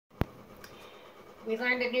We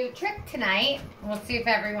learned a new trick tonight. We'll see if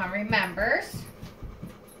everyone remembers.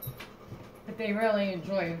 But they really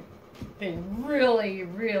enjoy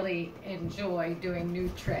doing new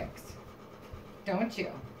tricks. Don't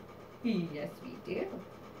you? Yes, we do.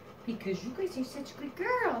 Because you guys are such good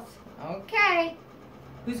girls. Okay.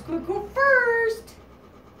 Who's going to go first?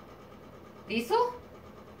 Liesl?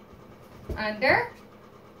 Under?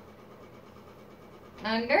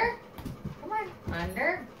 Under? Come on.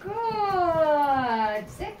 Under. Good.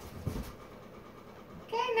 Sit.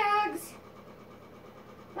 Okay, Nugs.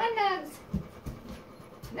 Come on, Nugs.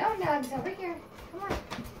 No, Nugs. Over here. Come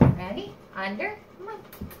on. Ready? Under. Come on.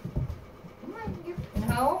 Come on.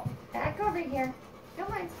 No. Back over here.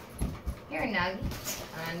 Come on. Here, Nuggy.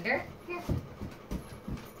 Under. Here.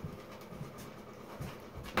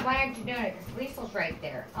 Why aren't you doing it? Because Liesl's right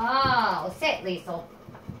there. Oh, sit, Liesl.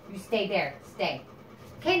 You stay there. Stay.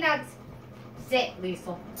 Okay, Nugs. Sit,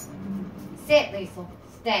 Liesl. Sit, Liesl.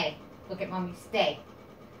 Stay. Look at Mommy. Stay.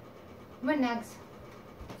 Come on, Nugs.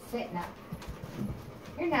 Sit, Nug.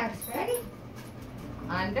 Here, Nugs. Ready?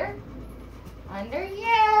 Under. Under.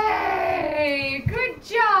 Yay! Good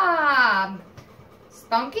job.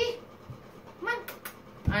 Spunky. Come on.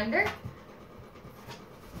 Under.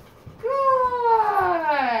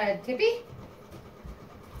 Good. Tippy.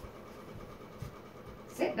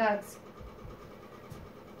 Sit, Nugs.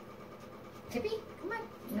 Tippy, come on.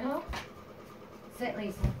 No. Sit,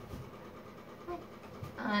 Lisa. Come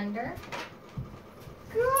on. Under.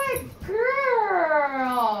 Good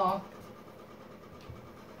girl.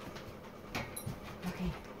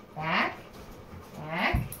 Okay. Back.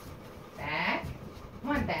 Back. Back.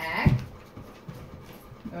 Come on, back.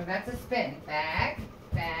 Oh, that's a spin. Back.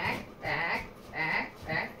 Back. Back. Back.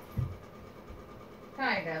 Back.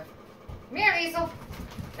 Kind of. Come here, Liesl.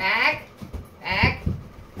 Back. Back.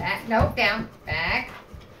 Back. Nope, down. Back.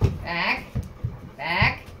 Back.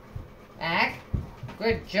 Back. Back.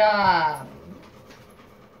 Good job.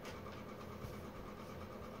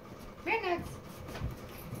 Come here, Nugs.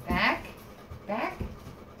 Back. Back.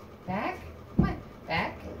 Back. Come on.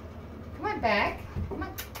 Back. Come on, back. Come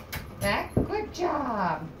on. Back. Good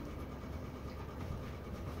job.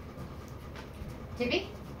 Tippy.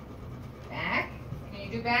 Back. Can you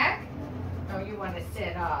do back? Oh, you want to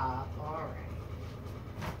sit up. All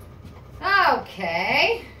right.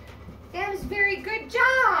 Okay. That was a very good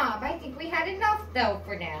job. I think we had enough, though,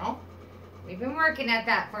 for now. We've been working at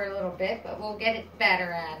that for a little bit, but we'll get it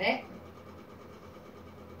better at it.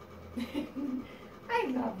 I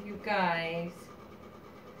love you guys.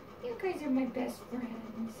 You guys are my best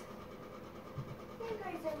friends. You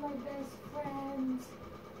guys are my best friends.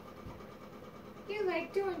 You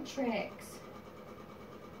like doing tricks,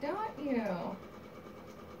 don't you?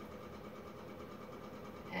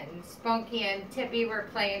 And Spunky and Tippy were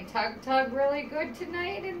playing Tug Tug really good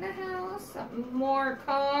tonight in the house. Something more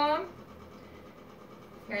calm.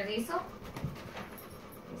 Here, Liesl.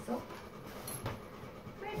 Liesl.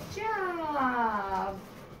 Good job.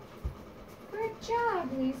 Good job,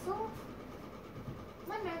 Liesl.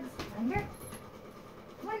 Come on, Nugs. Under.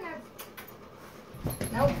 Come on, Nugs.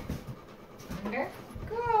 Nope. Under.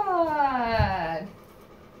 Good.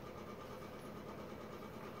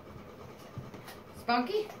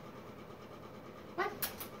 Spunky. Come on.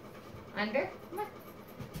 Under. Come on.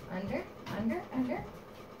 Under. Under. Under.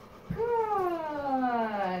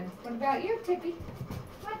 Good. What about you, Tippy?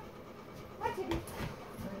 Come on. Come on, Tippy.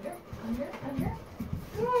 Under. Under. Under.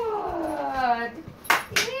 Good.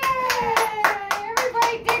 Yay!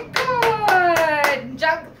 Everybody did good.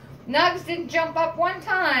 Nugs didn't jump up one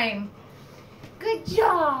time. Good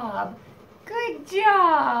job. Good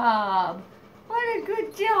job. What a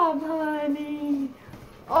good job, honey.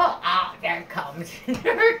 Oh, there it comes.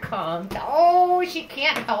 There it comes. Oh, she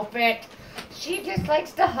can't help it. She just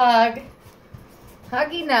likes to hug.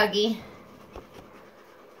 Huggy Nuggy.